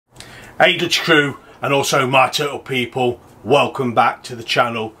Hey Dutchy crew and also my turtle people, welcome back to the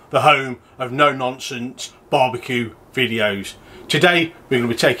channel, the home of no nonsense barbecue videos. Today we're going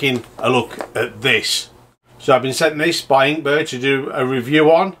to be taking a look at this. So I've been sent this by Inkbird to do a review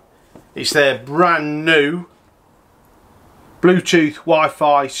on. It's their brand new Bluetooth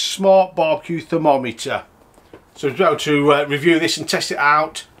Wi-Fi smart barbecue thermometer. So to be able to review this and test it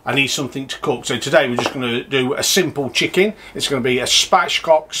out, I need something to cook. So today we're just going to do a simple chicken. It's going to be a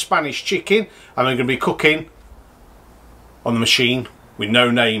Spatchcock Spanish Chicken, and we're going to be cooking on the machine with no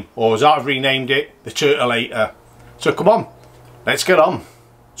name, or as I've renamed it, the Turtleator. So come on, let's get on.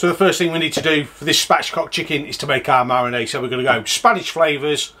 So the first thing we need to do for this Spatchcock chicken is to make our marinade. So we're going to go Spanish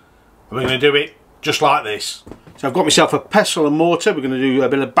flavours, and we're going to do it just like this. So I've got myself a pestle and mortar. We're going to do a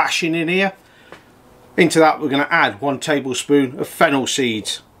bit of bashing in here. Into that we're going to add 1 tablespoon of fennel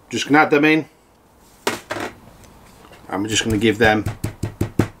seeds. Just going to add them in, and we're just going to give them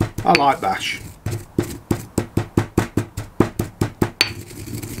a light bash.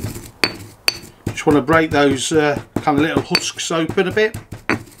 Just want to break those kind of little husks open a bit.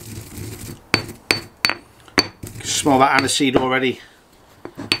 You can smell that aniseed already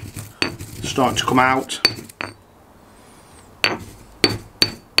starting to come out.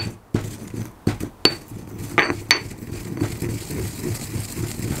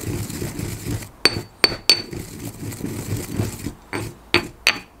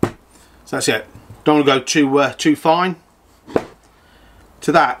 So that's it. Don't want to go too fine.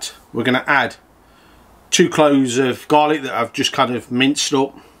 To that we're going to add 2 cloves of garlic that I've just kind of minced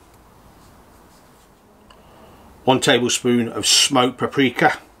up, 1 tablespoon of smoked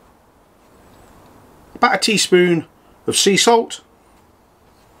paprika, about a teaspoon of sea salt,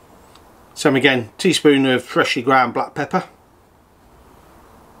 same again, teaspoon of freshly ground black pepper,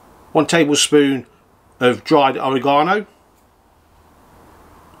 1 tablespoon of dried oregano,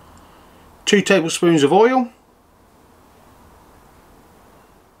 2 tablespoons of oil,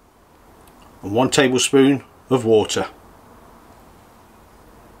 and 1 tablespoon of water.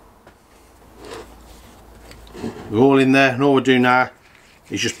 We're all in there, and all we're doing now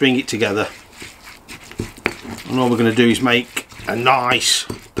is just bring it together. And all we're going to do is make a nice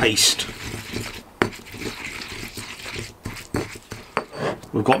paste.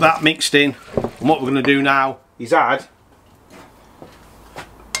 We've got that mixed in, and what we're going to do now is add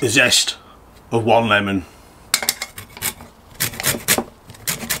the zest of 1 lemon.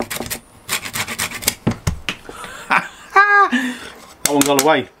 That one got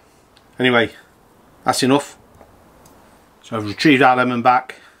away. Anyway, that's enough. So I've retrieved our lemon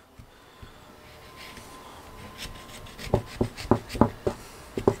back.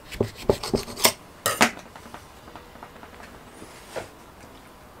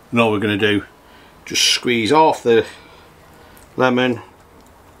 And all we're going to do, just squeeze off the lemon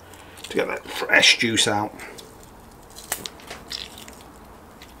to get that fresh juice out.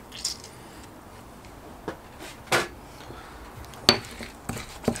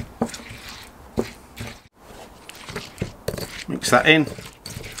 Mix that in.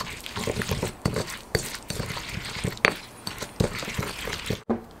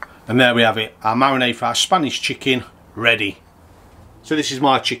 And there we have it, our marinade for our Spanish chicken ready. So this is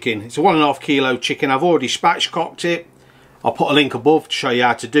my chicken. It's a 1.5 kilo chicken. I've already spatchcocked it. I'll put a link above to show you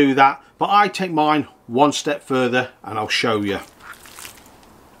how to do that, but I take mine 1 step further and I'll show you.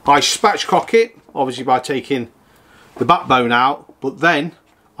 I spatchcock it, obviously by taking the backbone out, but then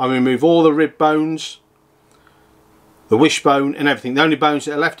I remove all the rib bones, the wishbone and everything. The only bones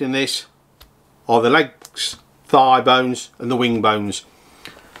that are left in this are the legs, thigh bones and the wing bones.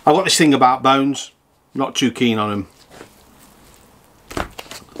 I've got this thing about bones, not too keen on them.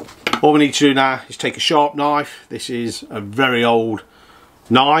 All we need to do now is take a sharp knife. This is a very old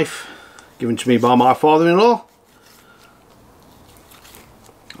knife given to me by my father-in-law.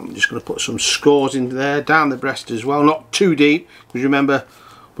 I'm just going to put some scores in there, down the breast as well, not too deep, because remember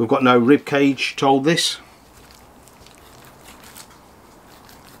we've got no rib cage to hold this.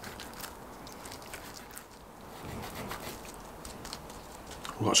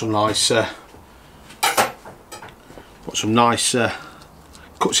 We've got some nice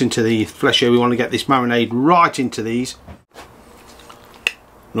cuts into the flesh here. We want to get this marinade right into these.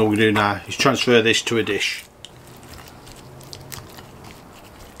 And all we do now is transfer this to a dish.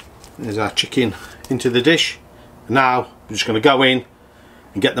 There's our chicken into the dish. And now we're just going to go in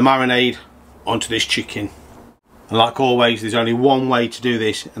and get the marinade onto this chicken. And like always, there's only one way to do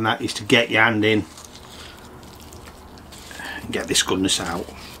this, and that is to get your hand in and get this goodness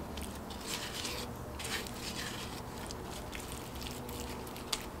out.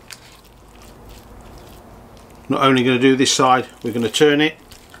 Not only going to do this side, we're going to turn it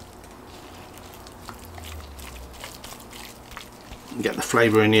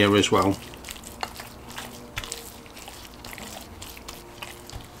flavour in here as well.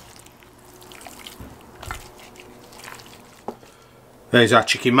 There's our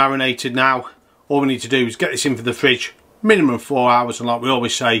chicken marinated now. All we need to do is get this in for the fridge, minimum 4 hours, and like we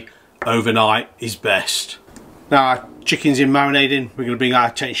always say, overnight is best. Now our chicken's in marinating, we're going to bring our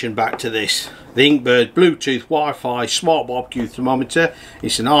attention back to this. The Inkbird Bluetooth Wi-Fi Smart Barbecue Thermometer.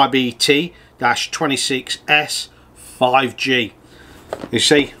 It's an IBT-26G 5G. You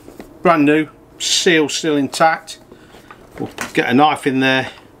see, brand new, seal still intact. We'll get a knife in there,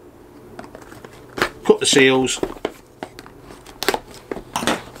 cut the seals,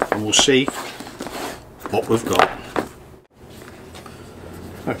 and we'll see what we've got.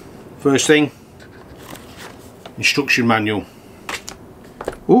 First thing, instruction manual.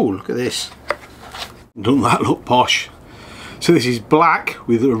 Oh, look at this. Doesn't that look posh? So this is black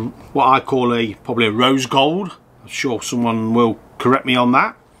with what I call probably a rose gold. I'm sure someone will correct me on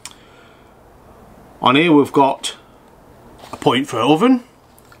that. On here we've got a point for oven,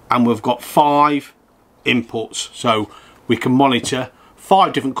 and we've got 5 inputs, so we can monitor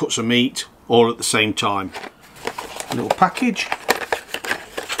 5 different cuts of meat all at the same time. A little package,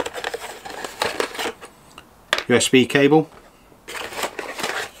 USB cable,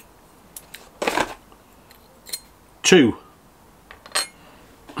 2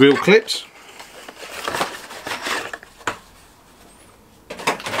 grill clips,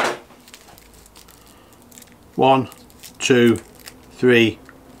 1, 2, 3,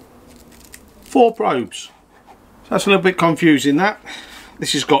 4 probes. So that's a little bit confusing, that.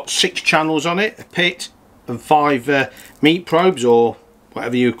 This has got 6 channels on it, a pit and 5 meat probes or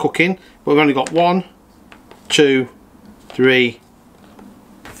whatever you're cooking, but we've only got 1, 2, 3,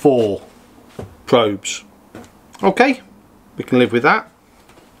 4 probes. Okay, we can live with that.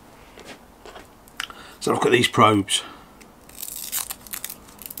 So look at these probes.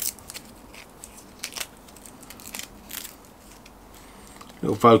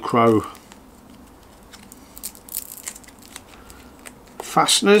 Little Velcro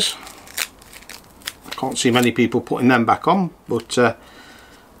fasteners. I can't see many people putting them back on, but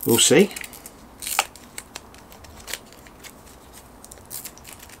we'll see.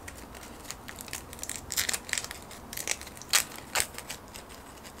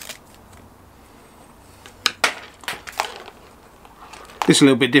 This is a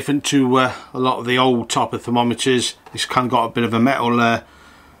little bit different to a lot of the old type of thermometers. It's kind of got a bit of a metal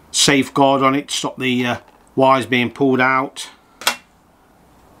safeguard on it to stop the wires being pulled out.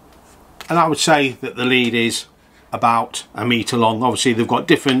 And I would say that the lead is about 1 metre long. Obviously they've got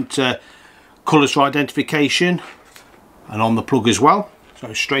different colours for identification, and on the plug as well.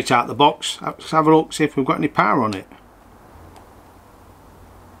 So straight out the box, let's have a look, see if we've got any power on it.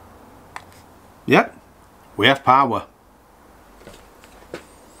 Yep, we have power.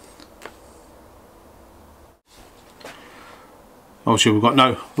 Obviously we've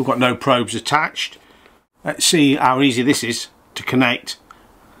got no probes attached. Let's see how easy this is to connect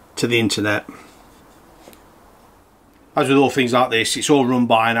to the internet. As with all things like this, it's all run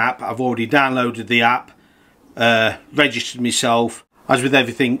by an app. I've already downloaded the app, registered myself. As with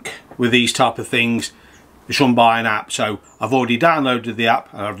everything with these type of things, it's run by an app. So I've already downloaded the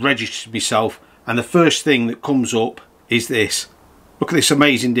app and I've registered myself, and the first thing that comes up is this. Look at this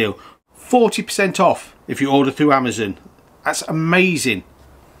amazing deal. 40% off if you order through Amazon. That's amazing.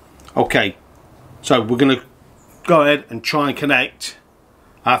 Okay, so we're going to go ahead and try and connect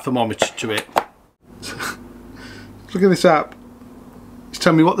our thermometer to it. Look at this app. It's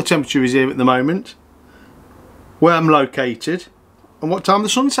telling me what the temperature is here at the moment, where I'm located, and what time the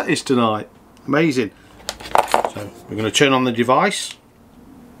sunset is tonight. Amazing. So we're going to turn on the device.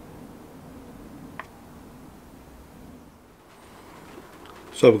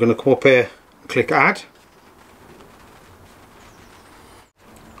 So we're going to come up here and click add.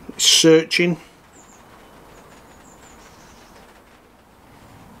 Searching.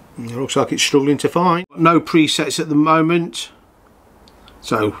 It looks like it's struggling to find. No presets at the moment,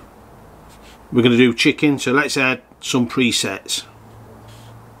 so we're going to do chicken, so let's add some presets.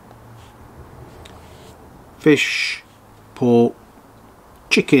 Fish, pork,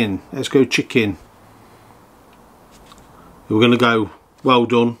 chicken. Let's go chicken. We're going to go well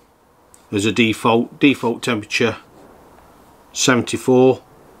done as a default temperature 74.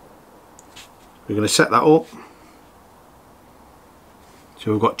 We're going to set that up.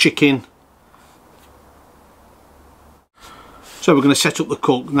 So we've got chicken. So we're going to set up the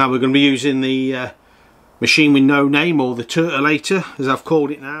cook. Now we're going to be using the machine with no name, or the turtleator as I've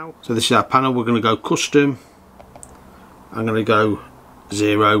called it now. So this is our panel. We're going to go custom. I'm going to go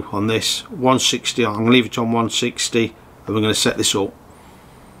 0 on this. 160. I'm going to leave it on 160, and we're going to set this up.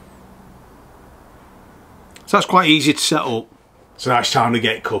 So that's quite easy to set up. So now it's time to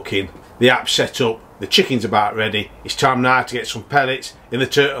get cooking. The app's set up, the chicken's about ready. It's time now to get some pellets in the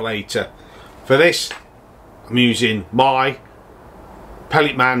turtleator. For this, I'm using my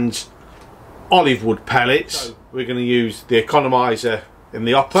Pellet Man's olive wood pellets. So we're going to use the economiser in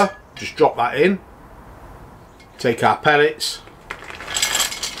the hopper. Just drop that in. Take our pellets.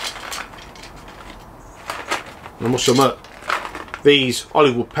 And I must admit, these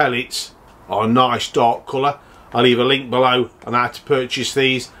olive wood pellets are a nice dark colour. I'll leave a link below on how to purchase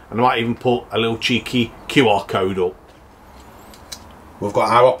these, and I might even put a little cheeky QR code up. We've got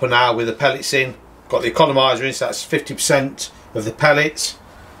our hopper now with the pellets in. Got the economiser in, so that's 50% of the pellets.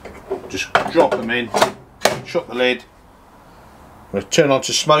 Just drop them in, shut the lid. I'm going to turn on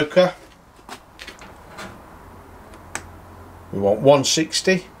to smoker. We want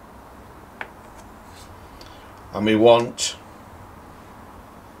 160. And we want,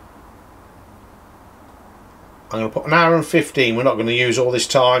 I'm going to put an hour and 15, we're not going to use all this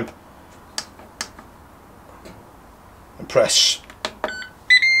time. And press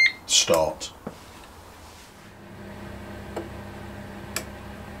start.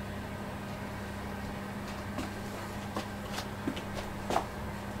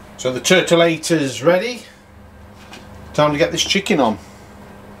 So the turtleator's ready. Time to get this chicken on.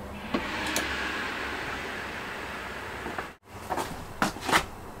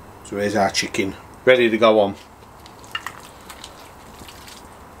 So here's our chicken, ready to go on.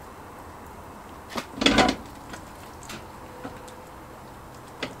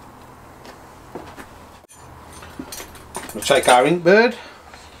 We'll take our Inkbird.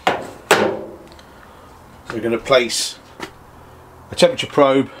 We're going to place a temperature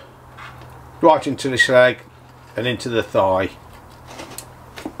probe right into this leg and into the thigh.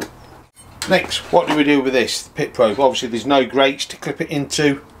 Next, what do we do with this? The pit probe. Obviously there's no grates to clip it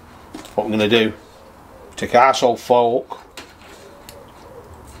into. What I'm going to do, take our arsehole fork,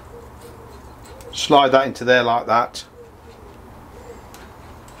 slide that into there like that.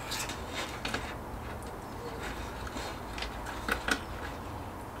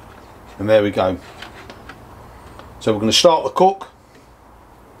 And there we go. So we're going to start the cook.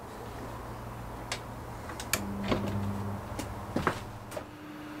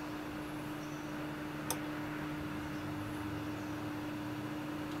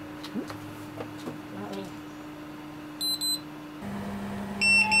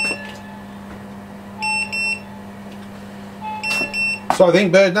 So I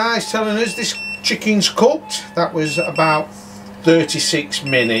think Bird now is telling us this chicken's cooked. That was about 36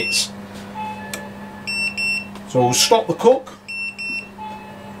 minutes. So we'll stop the cook.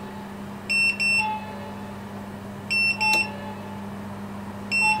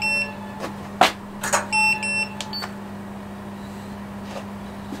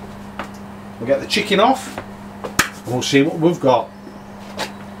 We'll get the chicken off and we'll see what we've got.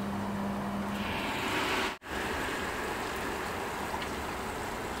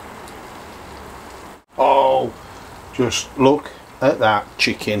 Oh, just look at that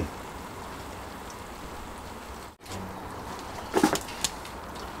chicken.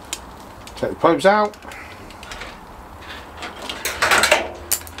 Take the probes out.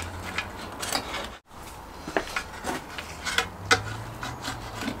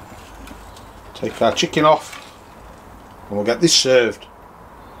 Take our chicken off and we'll get this served.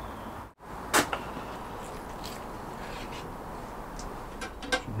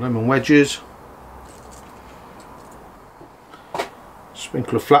 Some lemon wedges.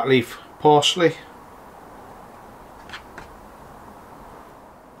 Sprinkle of flat leaf parsley.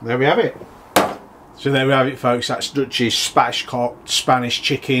 There we have it. So there we have it, folks. That's Dutchy's Spatchcock Spanish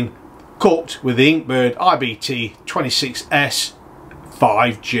Chicken, cooked with the Inkbird IBT-26G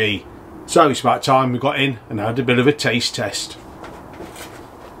 5G. So it's about time we got in and had a bit of a taste test.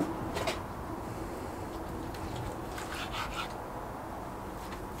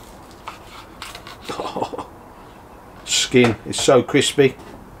 Skin is so crispy.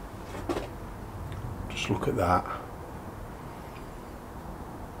 Just look at that.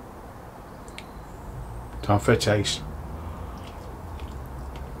 Time for a taste.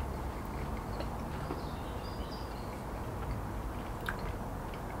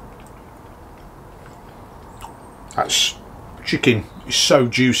 That's chicken is so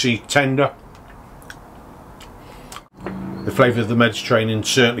juicy, tender. The flavour of the Mediterranean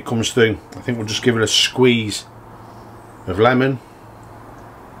certainly comes through. I think we'll just give it a squeeze of lemon.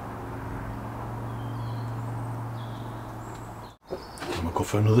 And we'll go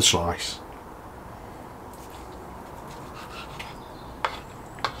for another slice.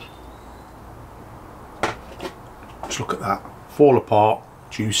 Just look at that, fall apart,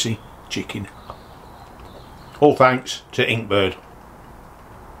 juicy chicken. All thanks to Inkbird.